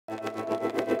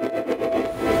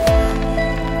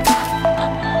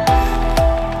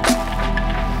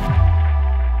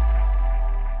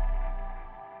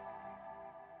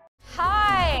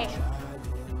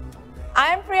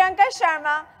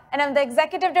and I'm the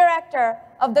Executive Director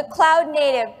of the Cloud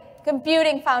Native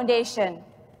Computing Foundation.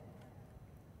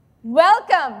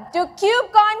 Welcome to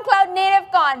KubeCon Cloud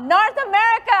Native Con North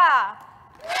America!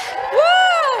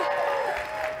 Woo!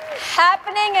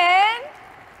 Happening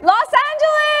in Los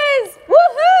Angeles!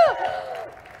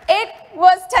 Woohoo! It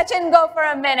was touch and go for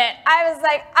a minute. I was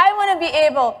like, I want to be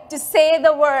able to say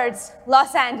the words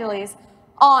Los Angeles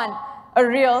on a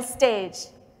real stage.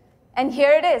 And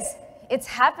here it is. It's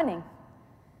happening.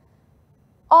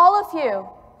 All of you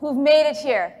who've made it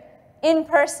here in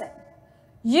person,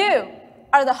 you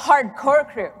are the hardcore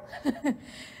crew.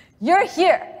 You're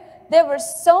here. There were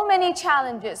so many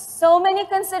challenges, so many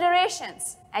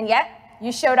considerations, and yet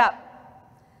you showed up.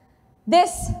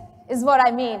 This is what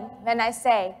I mean when I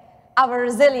say our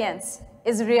resilience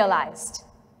is realized.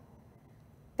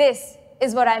 This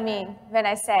is what I mean when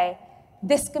I say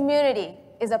this community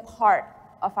is a part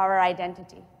of our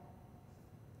identity.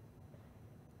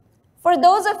 For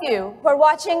those of you who are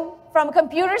watching from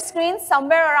computer screens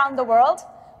somewhere around the world,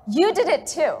 you did it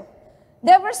too.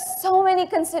 There were so many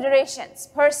considerations,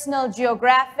 personal,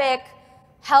 geographic,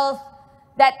 health,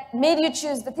 that made you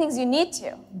choose the things you need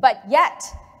to. But yet,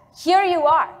 here you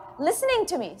are, listening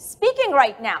to me, speaking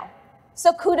right now.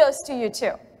 So kudos to you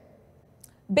too.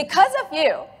 Because of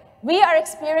you, we are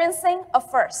experiencing a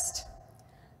first.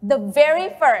 The very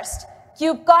first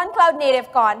KubeCon Cloud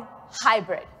Native Con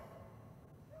hybrid.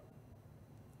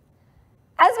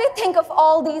 As we think of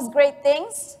all these great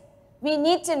things, we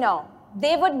need to know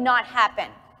they would not happen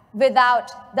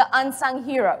without the unsung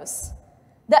heroes.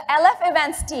 The LF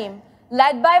events team,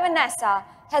 led by Vanessa,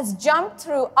 has jumped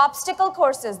through obstacle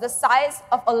courses the size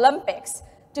of Olympics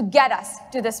to get us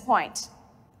to this point.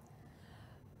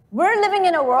 We're living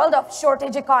in a world of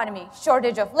shortage economy,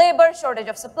 shortage of labor, shortage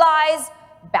of supplies,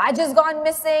 badges gone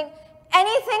missing.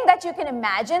 Anything that you can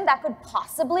imagine that could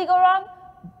possibly go wrong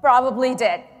probably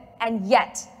did. And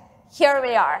yet, here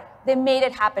we are. They made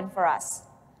it happen for us.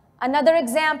 Another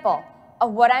example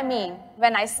of what I mean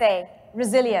when I say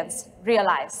resilience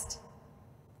realized.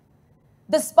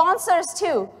 The sponsors,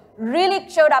 too, really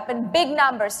showed up in big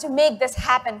numbers to make this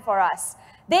happen for us.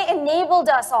 They enabled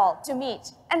us all to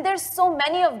meet. And there's so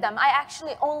many of them, I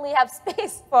actually only have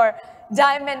space for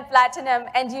diamond, platinum,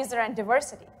 end user, and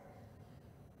diversity.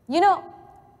 You know,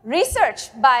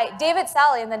 research by David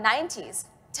Sally in the 90s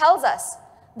tells us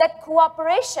that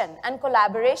cooperation and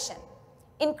collaboration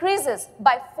increases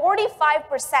by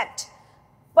 45%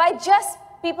 by just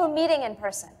people meeting in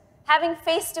person, having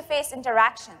face-to-face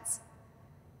interactions.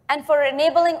 And for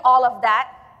enabling all of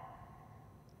that,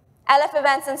 LF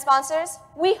events and sponsors,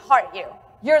 we heart you.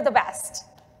 You're the best.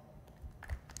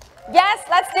 Yes,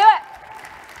 let's do it.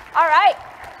 All right.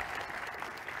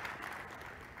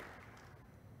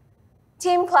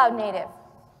 Team Cloud Native,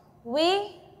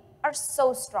 we are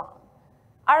so strong.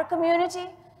 Our community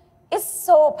is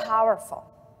so powerful.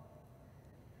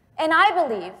 And I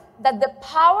believe that the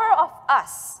power of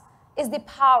us is the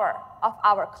power of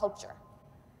our culture.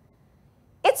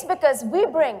 It's because we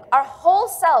bring our whole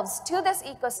selves to this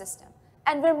ecosystem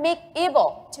and we're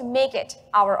able to make it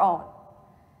our own.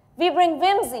 We bring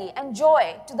whimsy and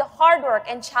joy to the hard work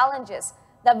and challenges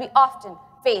that we often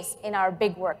face in our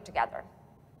big work together.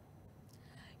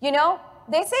 You know,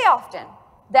 they say often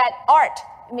that art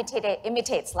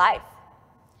imitates life.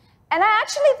 And I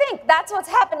actually think that's what's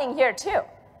happening here too.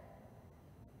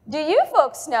 Do you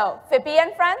folks know Phippy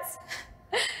and Friends?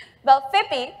 Well,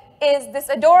 Phippy is this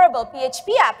adorable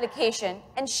PHP application,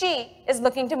 and she is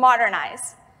looking to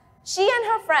modernize. She and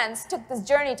her friends took this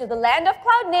journey to the land of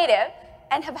Cloud Native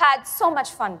and have had so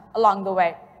much fun along the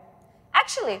way.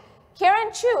 Actually,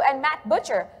 Karen Chu and Matt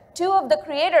Butcher, two of the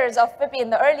creators of Phippy in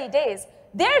the early days,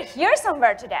 they're here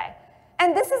somewhere today.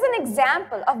 And this is an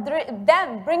example of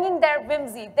them bringing their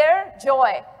whimsy, their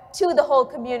joy to the whole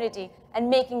community and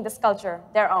making this culture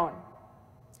their own.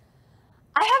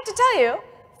 I have to tell you,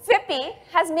 Phippy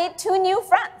has made 2 new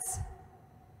friends.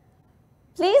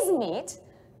 Please meet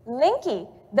Linky,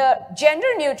 the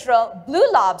gender-neutral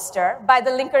blue lobster by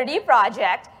the Linkerd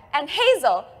project, and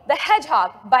Hazel, the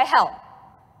hedgehog by Helm.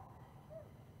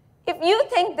 If you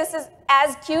think this is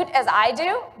as cute as I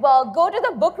do, well, go to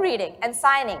the book reading and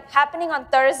signing happening on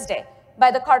Thursday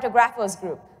by the Cartographos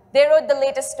group. They wrote the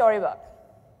latest storybook.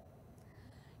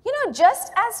 You know,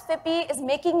 just as Phippy is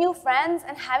making new friends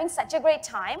and having such a great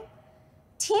time,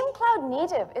 Team Cloud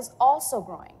Native is also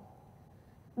growing.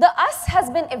 The us has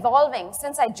been evolving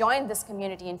since I joined this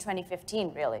community in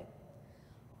 2015, really.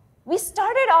 We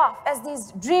started off as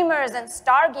these dreamers and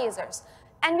stargazers,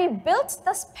 and we built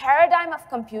this paradigm of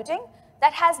computing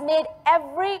that has made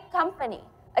every company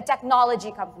a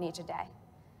technology company today.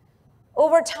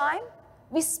 Over time,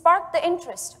 we sparked the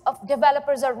interest of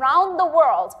developers around the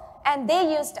world, and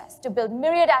they used us to build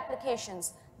myriad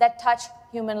applications that touch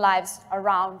human lives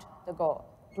around the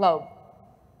globe.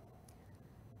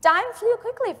 Time flew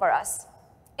quickly for us.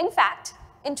 In fact,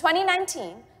 in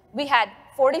 2019, we had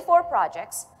 44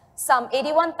 projects, some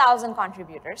 81,000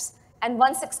 contributors, and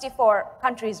 164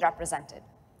 countries represented.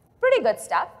 Pretty good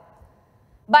stuff.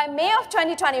 By May of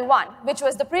 2021, which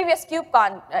was the previous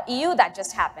KubeCon EU that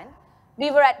just happened, we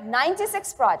were at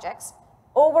 96 projects,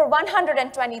 over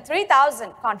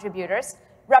 123,000 contributors,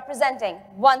 representing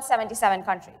 177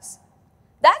 countries.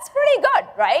 That's pretty good,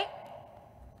 right?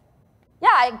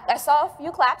 Yeah, I saw a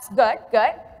few claps, good,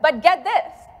 good. But get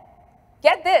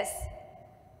this.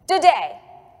 Today,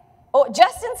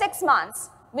 just in 6 months,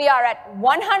 we are at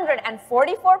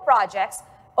 144 projects,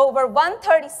 over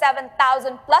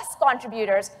 137,000 plus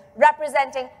contributors,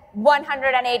 representing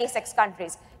 186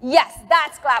 countries. Yes,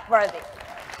 that's clap-worthy.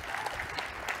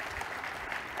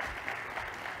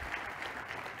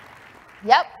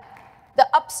 Yep, the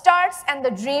upstarts and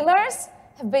the dreamers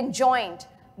have been joined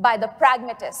by the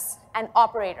pragmatists and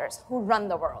operators who run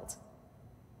the world.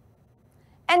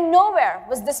 And nowhere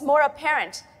was this more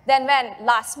apparent than when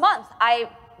last month I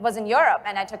was in Europe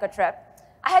and I took a trip.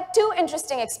 I had two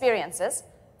interesting experiences.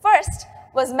 First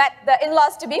was met the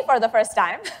in-laws-to-be for the first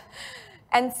time.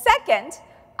 And second,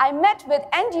 I met with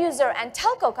end user and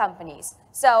telco companies.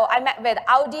 So I met with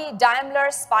Audi, Daimler,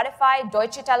 Spotify,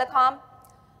 Deutsche Telekom,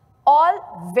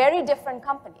 all very different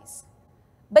companies.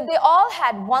 But they all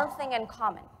had one thing in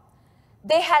common.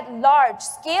 They had large,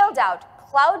 scaled-out,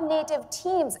 cloud-native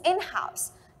teams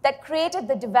in-house that created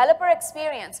the developer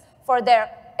experience for their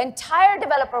entire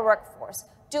developer workforce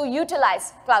to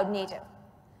utilize cloud-native.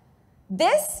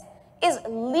 This is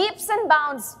leaps and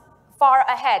bounds far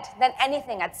ahead than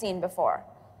anything I'd seen before.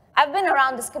 I've been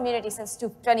around this community since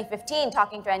 2015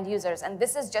 talking to end users, and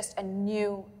this is just a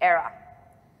new era.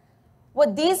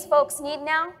 What these folks need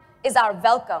now is our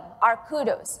welcome, our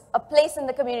kudos, a place in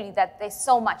the community that they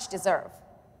so much deserve.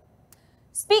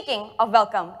 Speaking of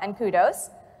welcome and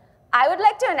kudos, I would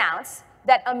like to announce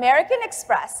that American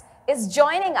Express is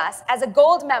joining us as a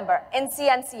gold member in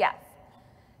CNCF.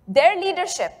 Their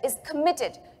leadership is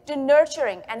committed to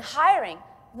nurturing and hiring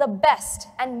the best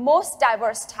and most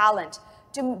diverse talent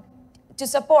to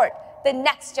support the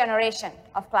next generation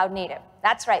of cloud native.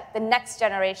 That's right, the next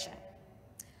generation.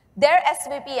 Their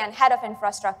SVP and head of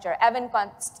infrastructure, Evan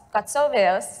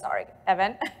Kotsovios, sorry,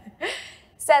 Evan,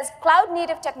 says cloud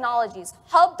native technologies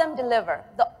help them deliver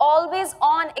the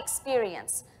always-on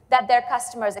experience that their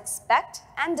customers expect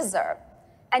and deserve.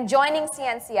 And joining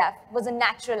CNCF was a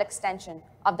natural extension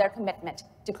of their commitment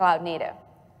to cloud native.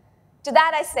 To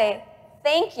that I say,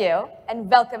 thank you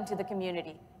and welcome to the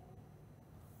community.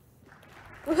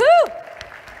 Woohoo!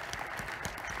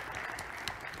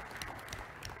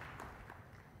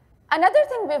 Another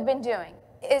thing we've been doing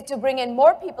is to bring in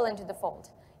more people into the fold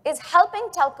is helping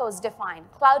telcos define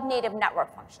cloud-native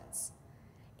network functions.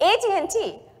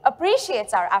 AT&T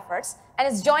appreciates our efforts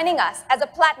and is joining us as a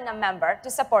platinum member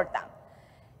to support them.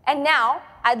 And now,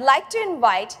 I'd like to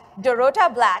invite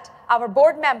Dorota Blatt, our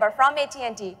board member from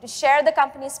AT&T, to share the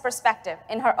company's perspective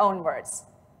in her own words.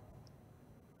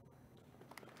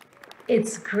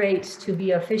 It's great to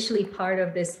be officially part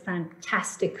of this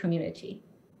fantastic community.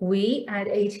 We at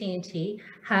AT&T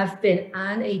have been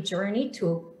on a journey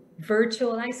to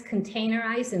virtualize,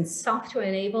 containerize, and software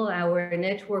enable our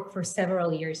network for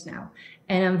several years now.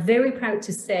 And I'm very proud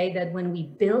to say that when we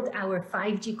built our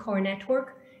 5G core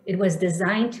network, it was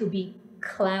designed to be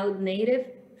cloud native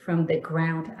from the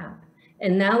ground up.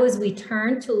 And now as we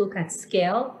turn to look at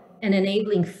scale and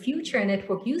enabling future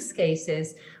network use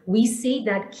cases, we see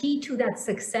that key to that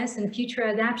success and future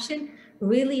adoption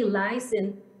really lies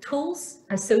in tools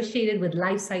associated with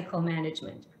lifecycle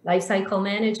management. Lifecycle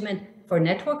management for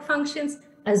network functions,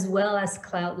 as well as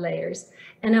cloud layers.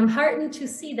 And I'm heartened to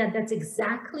see that that's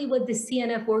exactly what the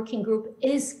CNF working group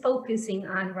is focusing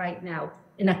on right now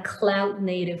in a cloud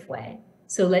native way.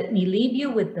 So let me leave you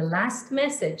with the last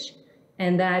message,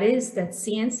 and that is that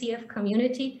CNCF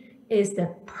community is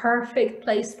the perfect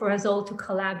place for us all to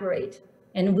collaborate.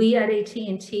 And we at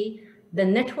AT&T, the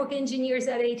network engineers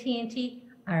at AT&T,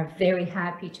 are very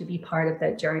happy to be part of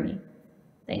that journey.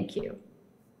 Thank you.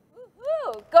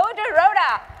 Woohoo! Go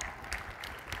Dorota!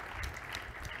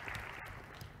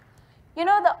 You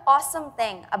know, the awesome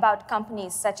thing about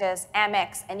companies such as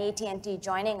Amex and AT&T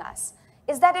joining us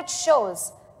is that it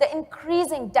shows the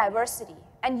increasing diversity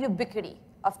and ubiquity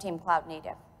of Team Cloud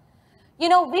Native. You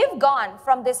know, we've gone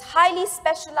from this highly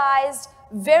specialized,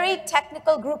 very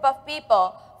technical group of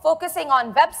people focusing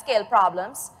on web scale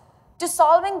problems to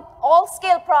solving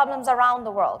all-scale problems around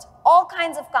the world. All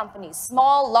kinds of companies,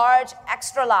 small, large,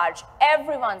 extra large,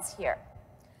 everyone's here.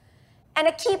 And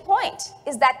a key point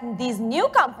is that these new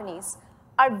companies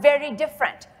are very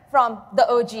different from the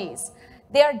OGs.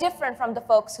 They are different from the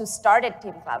folks who started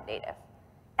Team Cloud Native.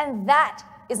 And that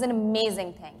is an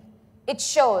amazing thing. It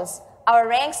shows our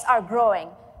ranks are growing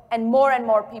and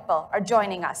more people are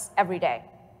joining us every day.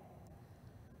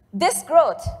 This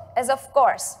growth has, of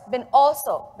course,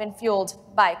 also been fueled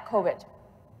by COVID.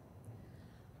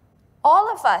 All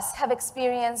of us have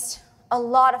experienced a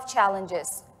lot of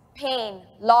challenges, pain,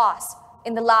 loss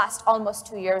in the last almost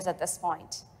 2 years at this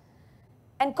point.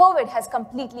 And COVID has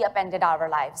completely upended our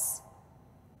lives.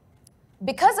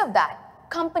 Because of that,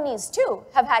 companies too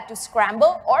have had to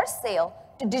scramble or sail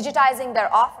to digitizing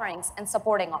their offerings and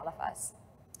supporting all of us.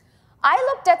 I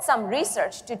looked at some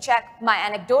research to check my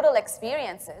anecdotal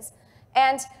experiences,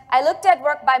 and I looked at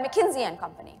work by McKinsey &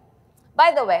 Company.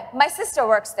 By the way, my sister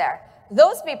works there.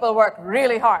 Those people work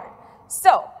really hard.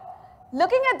 So,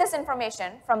 looking at this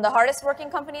information from the hardest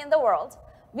working company in the world,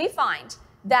 we find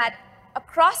that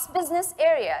across business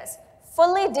areas,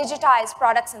 fully digitized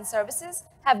products and services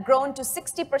have grown to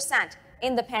 60%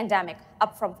 in the pandemic,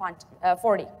 up from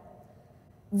 40.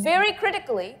 Very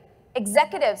critically,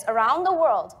 executives around the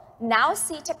world now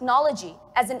see technology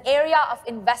as an area of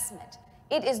investment.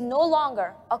 It is no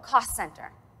longer a cost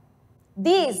center.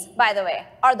 These, by the way,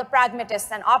 are the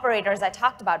pragmatists and operators I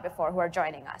talked about before who are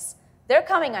joining us. They're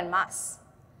coming en masse.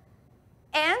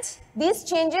 And these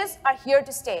changes are here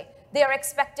to stay. They are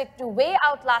expected to way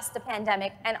outlast the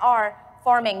pandemic and are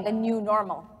forming the new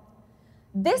normal.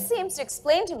 This seems to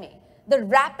explain to me the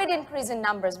rapid increase in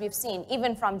numbers we've seen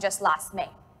even from just last May.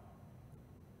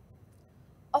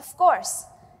 Of course,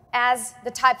 as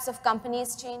the types of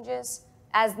companies changes,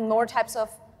 as more types of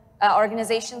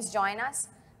organizations join us,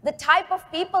 the type of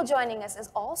people joining us is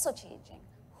also changing.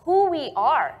 Who we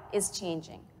are is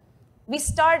changing. We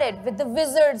started with the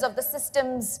wizards of the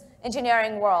systems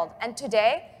engineering world, and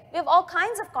today we have all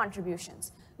kinds of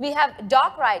contributions. We have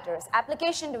doc writers,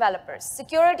 application developers,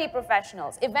 security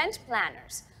professionals, event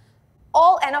planners,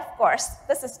 and of course,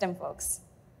 the system folks.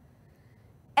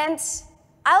 And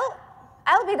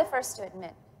I'll be the first to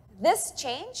admit, this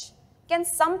change can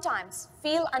sometimes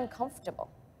feel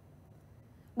uncomfortable.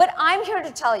 But I'm here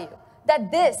to tell you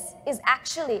that this is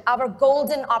actually our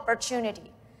golden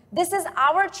opportunity. This is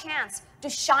our chance to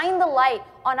shine the light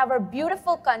on our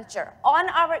beautiful culture, on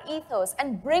our ethos,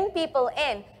 and bring people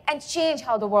in and change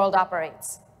how the world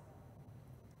operates.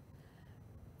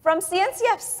 From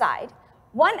CNCF's side,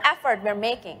 one effort we're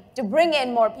making to bring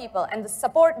in more people and to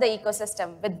support the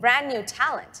ecosystem with brand new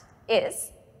talent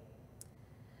is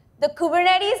the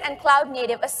Kubernetes and Cloud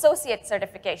Native Associate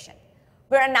Certification.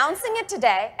 We're announcing it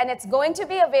today, and it's going to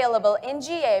be available in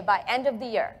GA by end of the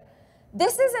year.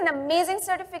 This is an amazing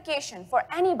certification for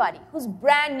anybody who's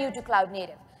brand new to Cloud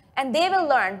Native, and they will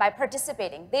learn by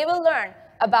participating. They will learn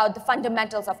about the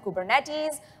fundamentals of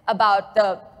Kubernetes, about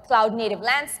the Cloud Native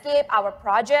landscape, our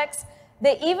projects.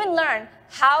 They even learn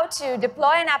how to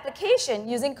deploy an application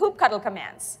using kubectl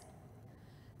commands.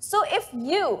 So if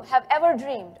you have ever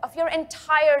dreamed of your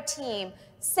entire team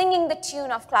singing the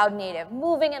tune of Cloud Native,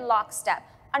 moving in lockstep,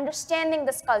 understanding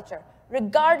this culture,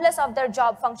 regardless of their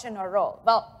job function or role,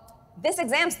 well, this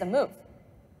exam's the move.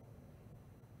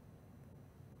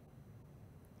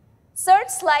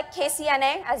 Certs like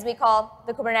KCNA, as we call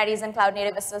the Kubernetes and Cloud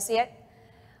Native Associate,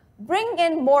 bring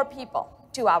in more people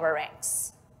to our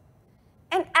ranks.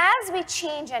 And as we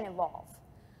change and evolve,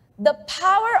 the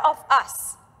power of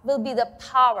us will be the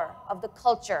power of the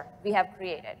culture we have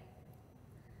created.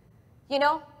 You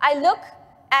know, I look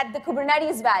at the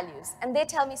Kubernetes values, and they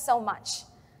tell me so much.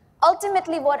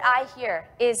 Ultimately, what I hear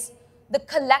is the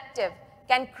collective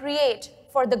can create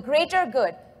for the greater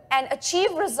good and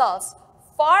achieve results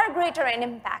far greater in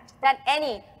impact than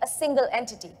a single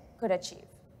entity could achieve.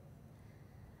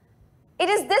 It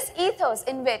is this ethos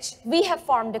in which we have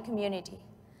formed a community,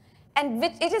 and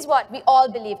it is what we all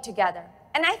believe together.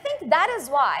 And I think that is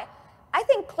why I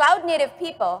think Cloud Native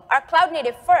people are Cloud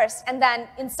Native first, and then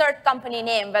insert company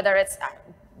name, whether it's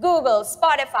Google,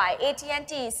 Spotify,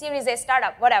 AT&T, Series A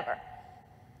startup, whatever.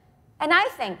 And I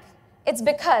think it's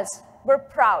because we're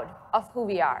proud of who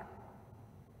we are.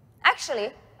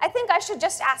 Actually, I think I should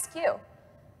just ask you.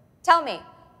 Tell me,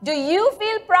 do you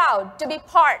feel proud to be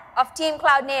part of Team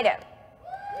Cloud Native?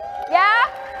 Yeah?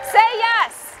 Say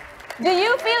yes. Do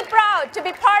you feel proud to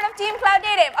be part of Team Cloud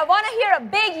Native? I want to hear a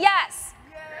big yes.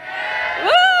 Yeah.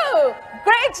 Woo!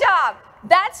 Great job.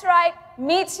 That's right,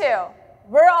 me too.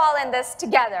 We're all in this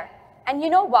together. And you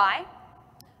know why?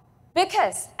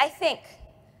 Because I think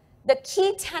the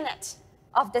key tenet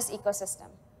of this ecosystem,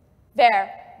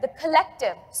 where the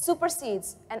collective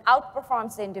supersedes and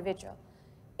outperforms the individual,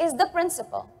 is the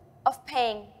principle of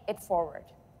paying it forward.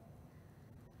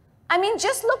 I mean,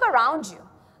 just look around you.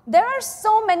 There are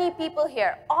so many people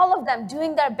here, all of them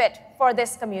doing their bit for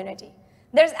this community.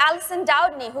 There's Alison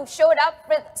Doudney, who showed up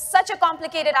with such a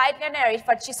complicated itinerary,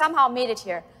 but she somehow made it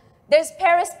here. There's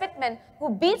Paris Pittman,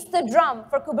 who beats the drum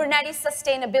for Kubernetes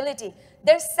sustainability.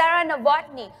 There's Sarah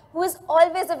Novotny, who is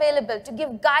always available to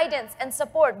give guidance and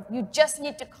support. You just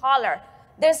need to call her.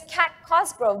 There's Kat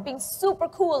Cosgrove being super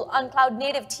cool on Cloud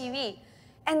Native TV.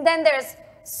 And then there's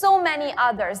so many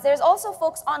others. There's also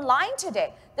folks online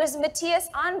today. There's Matthias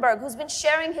Anberg, who's been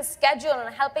sharing his schedule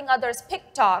and helping others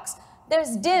pick talks.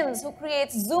 There's Dims, who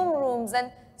creates Zoom rooms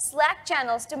and Slack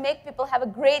channels to make people have a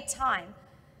great time.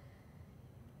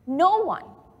 No one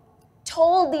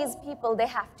told these people they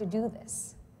have to do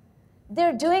this.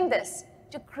 They're doing this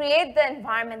to create the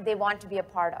environment they want to be a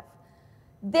part of.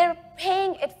 They're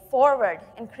paying it forward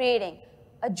and creating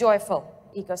a joyful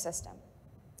ecosystem.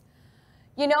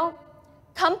 You know,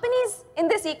 companies in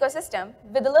this ecosystem,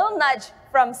 with a little nudge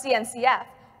from CNCF,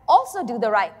 also do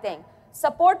the right thing,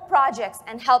 support projects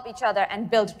and help each other and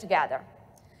build together.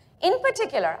 In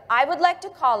particular, I would like to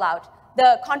call out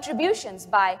the contributions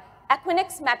by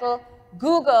Equinix Metal,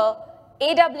 Google,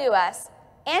 AWS,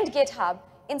 and GitHub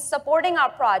in supporting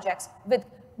our projects with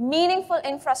meaningful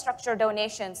infrastructure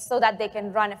donations so that they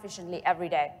can run efficiently every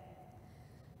day.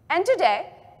 And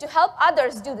today, to help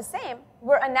others do the same,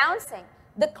 we're announcing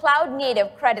the Cloud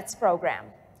Native Credits Program.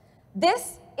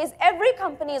 This is every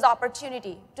company's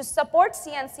opportunity to support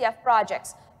CNCF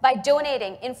projects by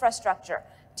donating infrastructure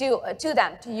to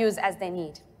them to use as they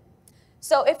need.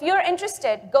 So if you're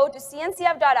interested, go to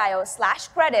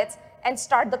cncf.io/credits and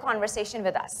start the conversation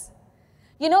with us.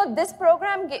 You know, this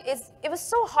program, it was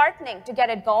so heartening to get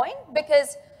it going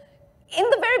because in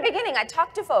the very beginning, I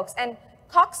talked to folks, and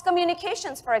Cox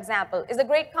Communications, for example, is a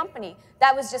great company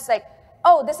that was just like,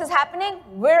 oh, this is happening,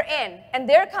 we're in. And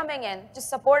they're coming in to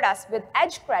support us with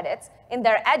Edge credits in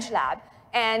their Edge lab,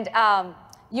 and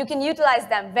you can utilize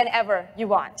them whenever you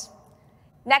want.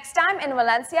 Next time in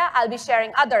Valencia, I'll be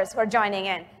sharing others who are joining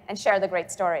in and share the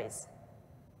great stories.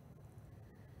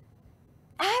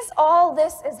 As all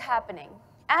this is happening,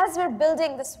 as we're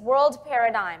building this world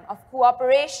paradigm of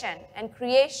cooperation and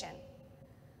creation,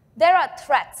 there are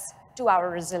threats to our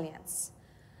resilience.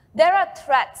 There are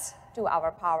threats to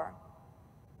our power.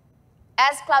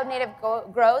 As cloud native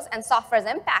grows and software's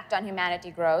impact on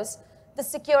humanity grows, the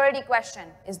security question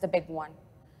is the big one.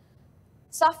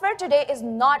 Software today is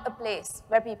not a place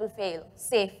where people feel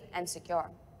safe and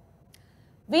secure.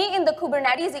 We in the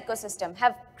Kubernetes ecosystem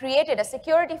have created a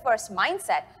security-first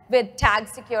mindset with tag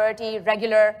security,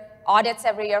 regular audits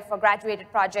every year for graduated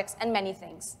projects, and many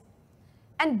things.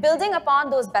 And building upon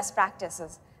those best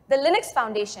practices, the Linux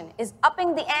Foundation is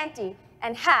upping the ante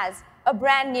and has a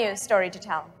brand new story to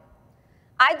tell.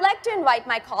 I'd like to invite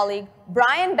my colleague,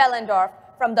 Brian Bellendorf,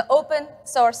 from the Open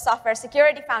Source Software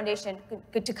Security Foundation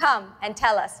to come and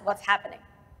tell us what's happening.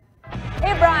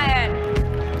 Hey, Brian.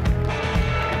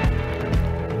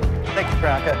 Thank you,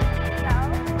 Priyanka.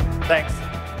 Hello. Thanks.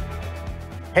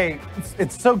 Hey,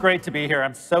 it's so great to be here.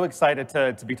 I'm so excited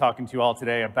to be talking to you all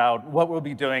today about what we'll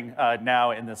be doing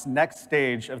now in this next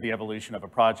stage of the evolution of a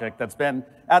project that's been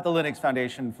at the Linux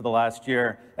Foundation for the last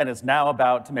year and is now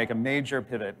about to make a major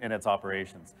pivot in its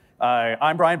operations.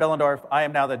 I'm Brian Bellendorf. I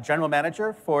am now the general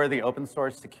manager for the Open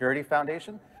Source Security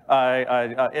Foundation.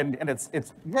 And it's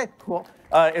yeah, cool.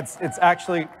 It's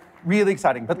actually really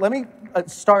exciting. But let me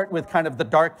start with kind of the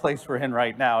dark place we're in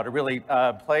right now to really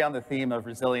play on the theme of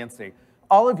resiliency.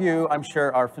 All of you, I'm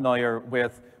sure, are familiar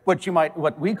with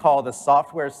what we call the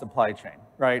software supply chain,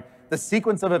 right? The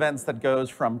sequence of events that goes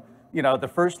from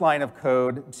the first line of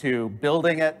code to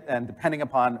building it and depending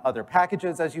upon other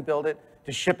packages as you build it,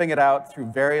 to shipping it out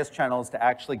through various channels to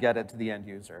actually get it to the end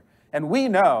user. And we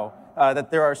know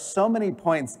that there are so many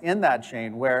points in that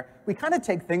chain where we kind of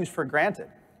take things for granted.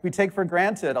 We take for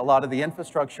granted a lot of the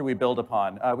infrastructure we build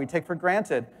upon. We take for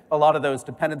granted a lot of those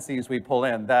dependencies we pull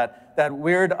in, that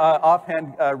weird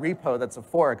offhand repo that's a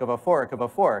fork of a fork of a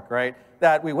fork, right?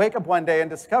 That we wake up one day and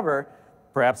discover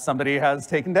perhaps somebody has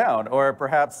taken down, or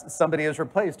perhaps somebody is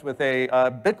replaced with a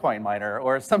Bitcoin miner,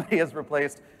 or somebody is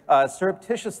replaced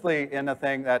surreptitiously in a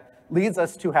thing that leads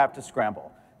us to have to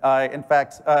scramble. In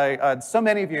fact, so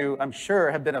many of you, I'm sure,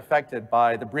 have been affected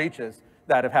by the breaches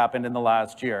that have happened in the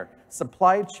last year.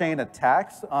 Supply chain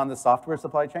attacks on the software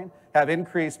supply chain have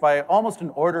increased by almost an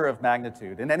order of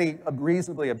magnitude in any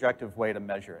reasonably objective way to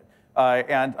measure it.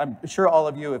 And I'm sure all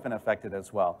of you have been affected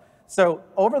as well. So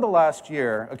over the last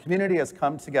year, a community has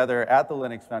come together at the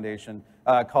Linux Foundation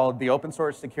called the Open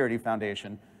Source Security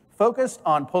Foundation, focused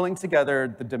on pulling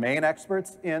together the domain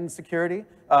experts in security,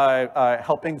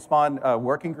 helping spawn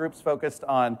working groups focused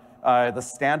on the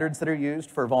standards that are used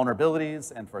for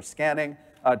vulnerabilities and for scanning,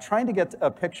 trying to get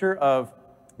a picture of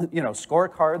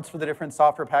scorecards for the different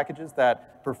software packages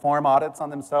that perform audits on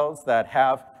themselves, that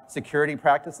have security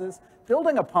practices,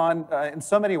 building upon, in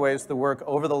so many ways, the work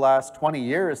over the last 20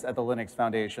 years at the Linux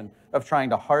Foundation of trying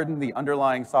to harden the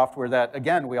underlying software that,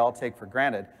 again, we all take for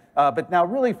granted, but now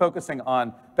really focusing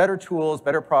on better tools,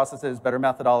 better processes, better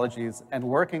methodologies, and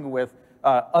working with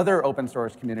other open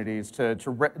source communities to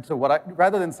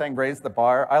rather than saying raise the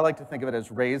bar, I like to think of it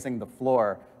as raising the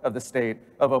floor of the state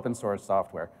of open source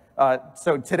software.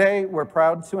 So today, we're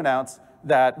proud to announce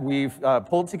that we've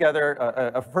pulled together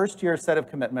a first-year set of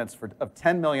commitments of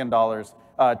 $10 million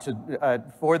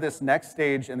for this next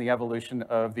stage in the evolution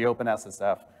of the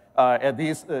OpenSSF.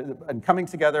 And coming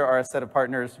together are a set of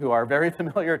partners who are very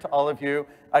familiar to all of you.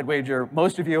 I'd wager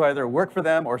most of you either work for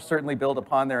them or certainly build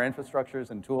upon their infrastructures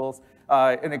and tools.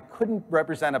 And it couldn't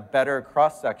represent a better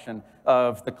cross-section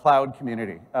of the cloud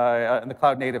community and the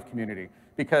cloud-native community,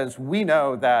 because we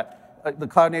know that the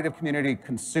cloud-native community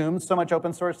consumes so much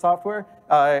open source software,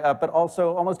 but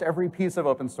also almost every piece of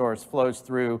open source flows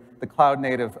through the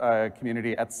cloud-native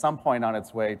community at some point on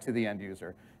its way to the end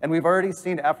user. And we've already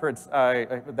seen efforts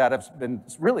that have been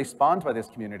really spawned by this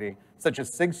community, such as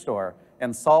SigStore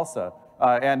and Salsa,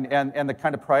 and the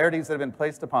kind of priorities that have been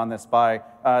placed upon this by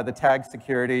the tag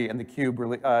security and the Cube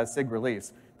SIG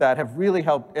release that have really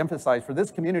helped emphasize for this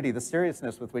community the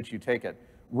seriousness with which you take it.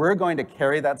 We're going to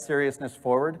carry that seriousness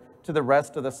forward to the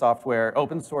rest of the software,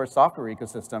 open source software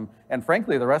ecosystem, and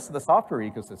frankly, the rest of the software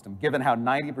ecosystem, given how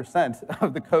 90%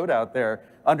 of the code out there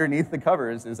underneath the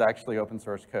covers is actually open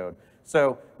source code.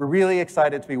 So we're really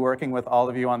excited to be working with all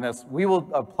of you on this. We will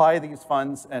apply these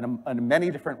funds in many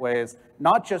different ways,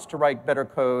 not just to write better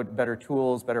code, better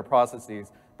tools, better processes,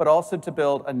 but also to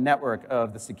build a network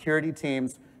of the security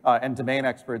teams and domain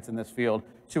experts in this field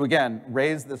to, again,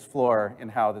 raise this floor in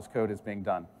how this code is being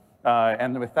done.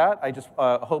 And with that, I just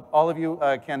hope all of you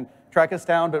can track us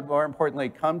down, but more importantly,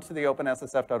 come to the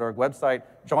openssf.org website,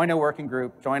 join a working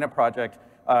group, join a project.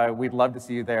 We'd love to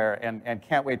see you there, and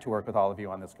can't wait to work with all of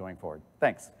you on this going forward.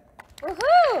 Thanks.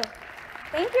 Woohoo!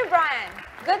 Thank you, Brian.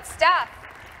 Good stuff.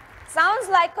 Sounds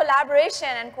like collaboration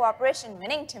and cooperation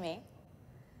winning to me.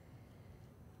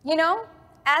 You know,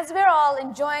 as we're all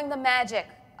enjoying the magic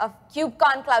of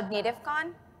KubeCon Cloud Native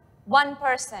Con, one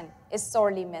person is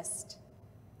sorely missed.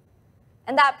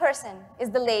 And that person is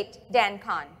the late Dan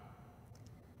Khan.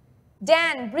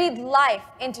 Dan breathed life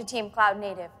into Team Cloud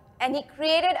Native, and he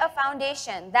created a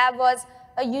foundation that was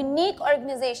a unique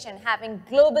organization having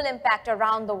global impact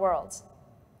around the world.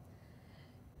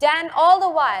 Dan, all the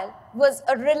while, was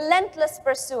a relentless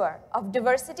pursuer of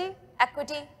diversity,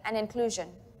 equity, and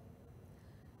inclusion.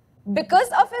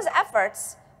 Because of his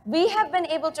efforts, we have been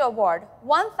able to award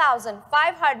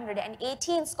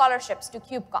 1,518 scholarships to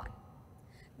KubeCon.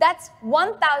 That's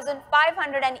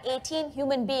 1,518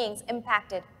 human beings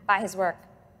impacted by his work.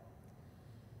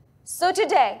 So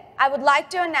today, I would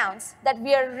like to announce that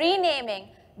we are renaming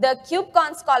the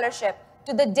KubeCon Scholarship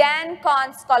to the Dan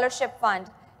Khan Scholarship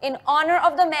Fund in honor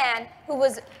of the man who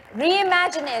was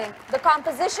reimagining the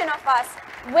composition of us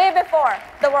way before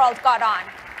the world caught on.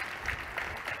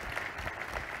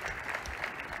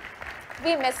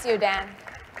 We miss you, Dan.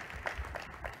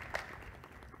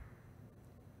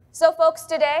 So folks,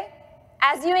 today,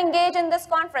 as you engage in this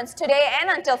conference today and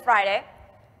until Friday,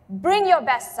 bring your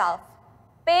best self,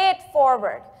 pay it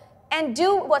forward, and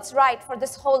do what's right for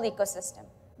this whole ecosystem.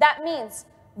 That means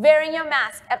wearing your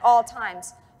mask at all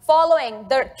times, following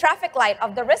the traffic light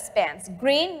of the wristbands.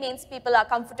 Green means people are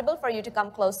comfortable for you to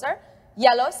come closer,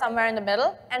 yellow somewhere in the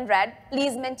middle, and red,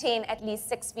 please maintain at least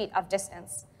 6 feet of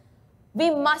distance. We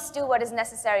must do what is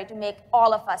necessary to make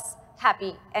all of us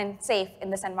happy and safe in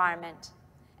this environment.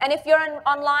 And if you're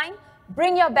online,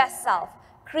 bring your best self.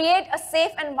 Create a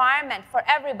safe environment for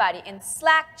everybody in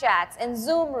Slack chats, in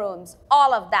Zoom rooms,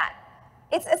 all of that.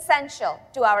 It's essential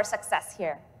to our success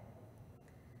here.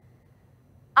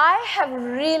 I have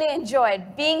really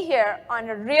enjoyed being here on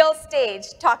a real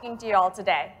stage talking to you all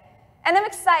today. And I'm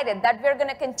excited that we're going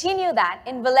to continue that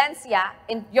in Valencia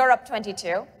in Europe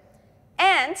 22,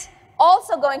 and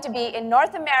also going to be in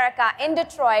North America, in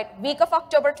Detroit, week of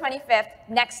October 25th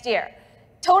next year.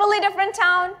 Totally different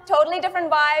town, totally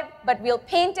different vibe, but we'll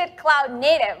paint it cloud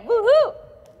native. Woohoo!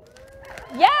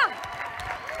 Yeah!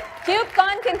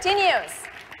 KubeCon continues.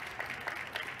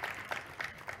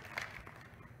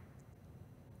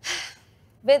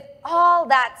 With all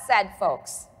that said,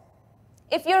 folks,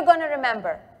 if you're going to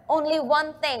remember only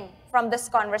one thing from this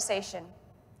conversation,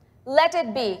 let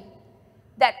it be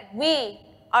that we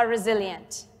are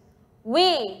resilient,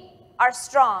 we are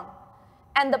strong,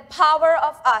 and the power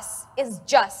of us is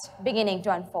just beginning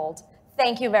to unfold.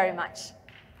 Thank you very much.